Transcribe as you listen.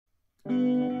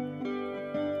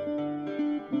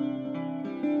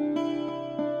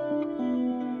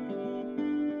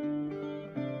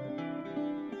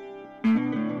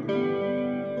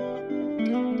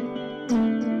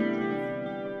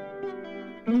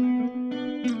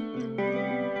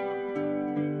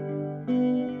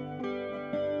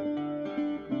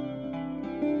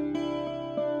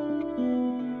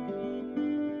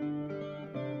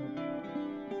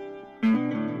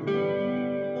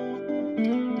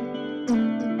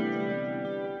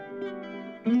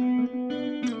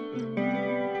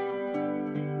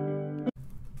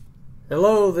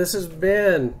Hello, this is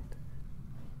Ben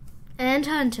and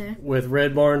Hunter with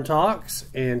Red Barn Talks,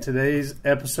 and today's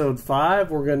episode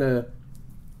 5. We're going to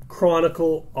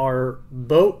chronicle our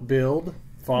boat build,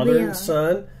 father and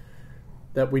son,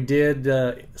 that we did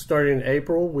starting in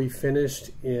April. We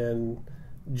finished in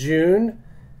June.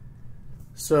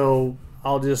 So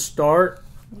I'll just start.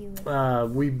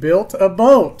 We built a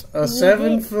boat, a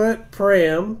 7-foot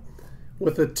pram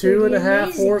with a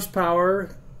 2.5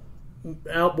 horsepower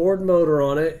outboard motor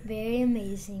on it. Very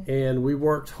amazing. And we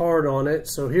worked hard on it.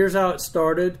 So here's how it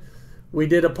started. We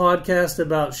did a podcast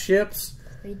about ships.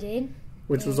 We did.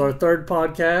 Which was our 3rd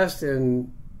podcast.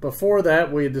 And before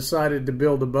that, we decided to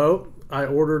build a boat. I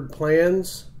ordered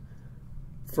plans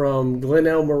from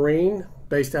Glen-L Marine,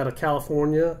 based out of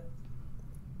California.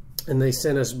 And they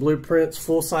sent us blueprints,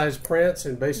 full-size prints.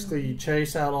 And basically you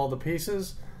chase out all the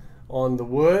pieces on the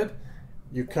wood.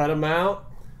 You cut them out.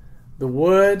 The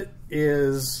wood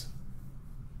is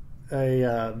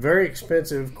a very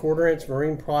expensive 1/4-inch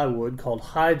marine plywood called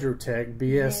Hydrotech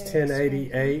BS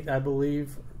 1088, I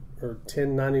believe, or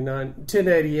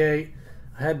 1088.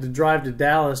 I had to drive to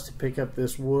Dallas to pick up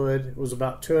this wood. It was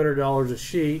about $200 a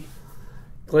sheet.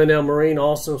 Glen-L Marine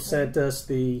also sent us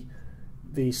the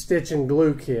stitch and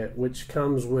glue kit, which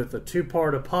comes with a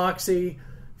 2-part epoxy,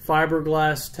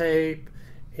 fiberglass tape,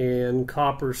 and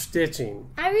copper stitching.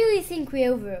 I really think we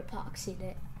over-epoxied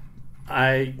it.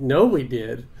 I know we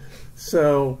did.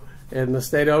 So, and the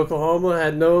state of Oklahoma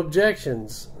had no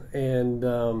objections. And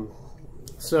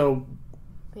so,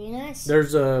 pretty nice.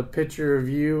 There's a picture of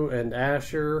you and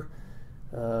Asher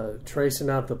tracing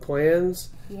out the plans.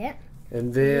 Yep.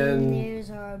 And then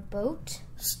there's our boat.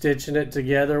 Stitching it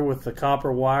together with the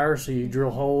copper wire so you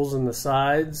drill holes in the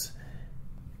sides.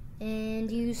 And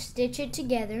you stitch it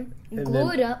together, glue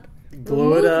it up,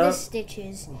 remove the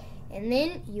stitches, and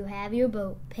then you have your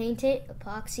boat. Paint it,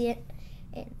 epoxy it,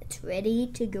 and it's ready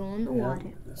to go in the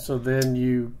water. So then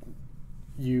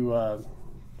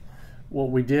what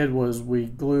we did was we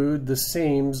glued the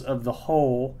seams of the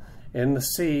hole in the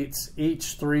seats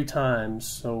each 3 times.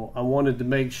 So I wanted to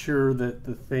make sure that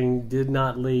the thing did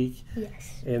not leak.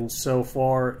 Yes. And so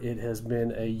far it has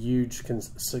been a huge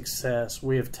success.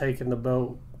 We have taken the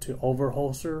boat to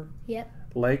Overholser,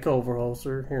 Lake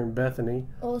Overholser here in Bethany,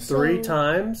 also 3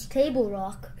 times. Table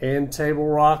Rock. And Table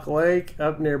Rock Lake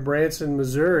up near Branson,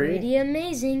 Missouri. Pretty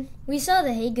amazing. We saw the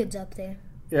Haygoods up there.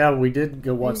 Yeah, we did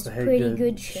go watch the Pretty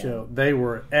good show. They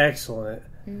were excellent.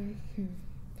 Mm-hmm.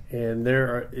 And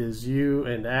there is you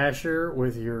and Asher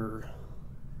with your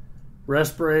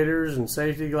respirators and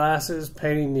safety glasses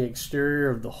painting the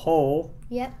exterior of the hull.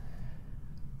 Yep.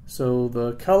 So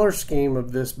the color scheme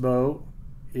of this boat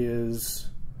is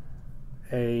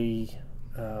an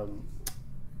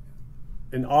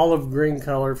olive green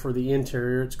color for the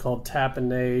interior. It's called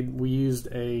Tapenade. We used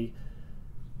a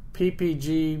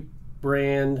PPG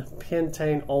brand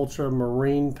Pentane Ultra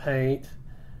marine paint.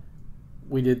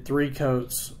 We did 3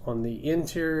 coats on the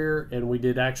interior, and we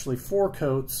did actually 4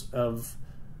 coats of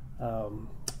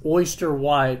oyster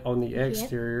white on the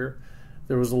exterior.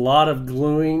 There was a lot of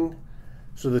gluing.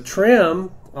 So the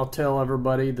trim, I'll tell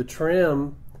everybody, the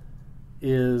trim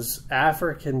is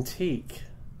African teak.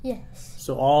 Yes.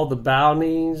 So all the bow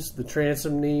knees, the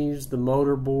transom knees, the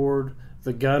motor board,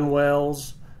 the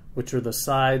gunwales, which are the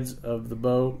sides of the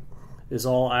boat, is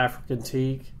all African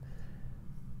teak.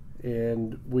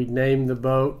 And we named the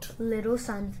boat Lil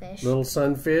Sunfish. Lil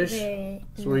Sunfish.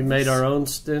 So we made our own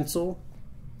stencil.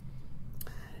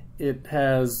 It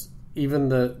has even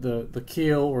the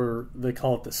keel, or they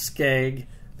call it the skeg,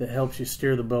 that helps you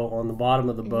steer the boat on the bottom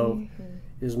of the boat,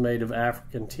 is made of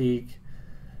African teak.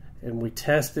 And we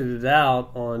tested it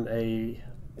out on a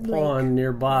pond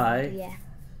nearby,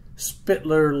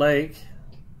 Spittler Lake.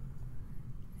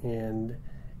 And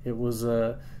it was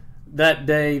that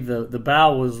day the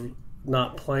bow was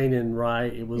not planing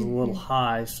right. It was a little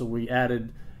high, so we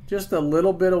added just a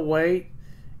little bit of weight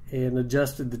and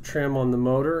adjusted the trim on the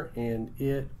motor, and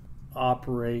it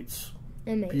operates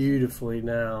beautifully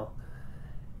now.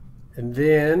 And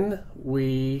then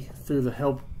we, through the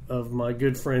help of my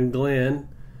good friend Glenn,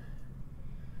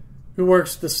 who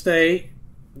works the state.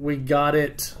 We got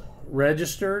it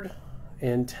registered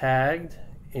and tagged,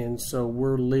 and so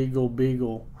we're legal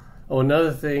beagle. Oh,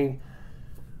 another thing,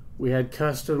 we had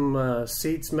custom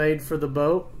seats made for the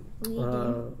boat.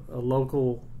 A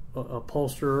local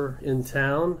upholsterer in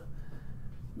town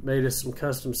made us some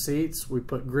custom seats. We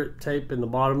put grip tape in the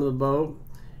bottom of the boat,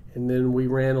 and then we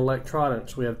ran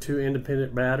electronics. We have 2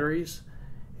 independent batteries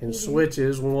and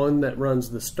switches, one that runs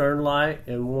the stern light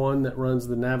and one that runs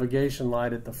the navigation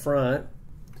light at the front.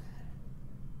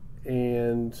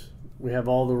 And we have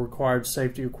all the required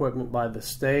safety equipment by the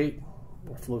state,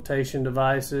 flotation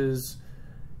devices,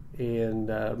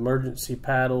 and emergency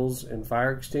paddles and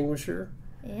fire extinguisher.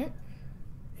 Yeah.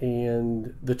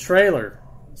 And the trailer.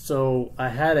 So I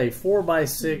had a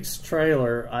 4x6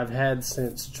 trailer I've had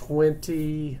since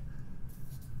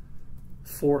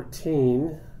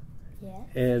 2014. Yeah.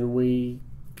 And we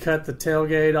cut the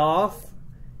tailgate off,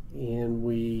 and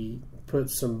we put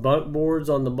some bunk boards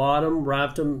on the bottom,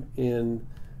 wrapped them in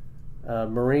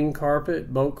marine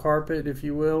carpet, boat carpet, if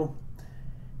you will,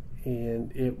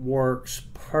 and it works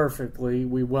perfectly.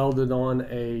 We welded on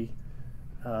a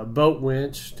boat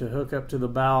winch to hook up to the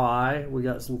bow eye. We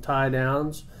got some tie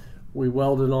downs. We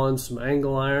welded on some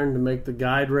angle iron to make the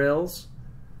guide rails,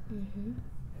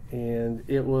 and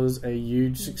it was a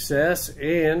huge success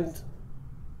and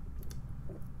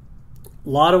a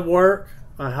lot of work.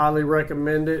 I highly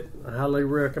recommend it. I highly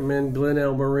recommend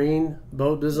Glen-L Marine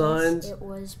Boat Designs. Yes, it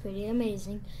was pretty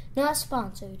amazing. Not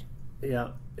sponsored. Yeah,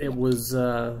 it was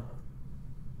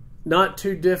not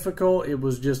too difficult. It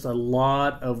was just a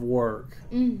lot of work.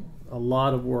 A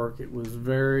lot of work. It was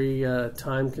very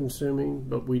time consuming,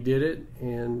 but we did it,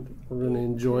 and we're going to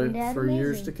enjoy it for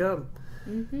years to come.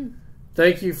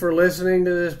 Thank you for listening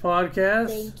to this podcast.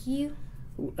 Thank you.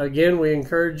 Again, we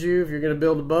encourage you, if you're going to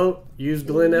build a boat, use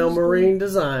Glen-L Marine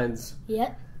Designs.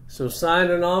 Yep. So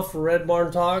signing off for Red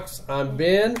Barn Talks, I'm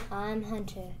Ben. I'm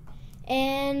Hunter.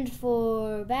 And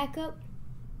for backup,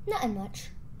 nothing much.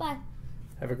 Bye.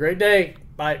 Have a great day.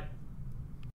 Bye.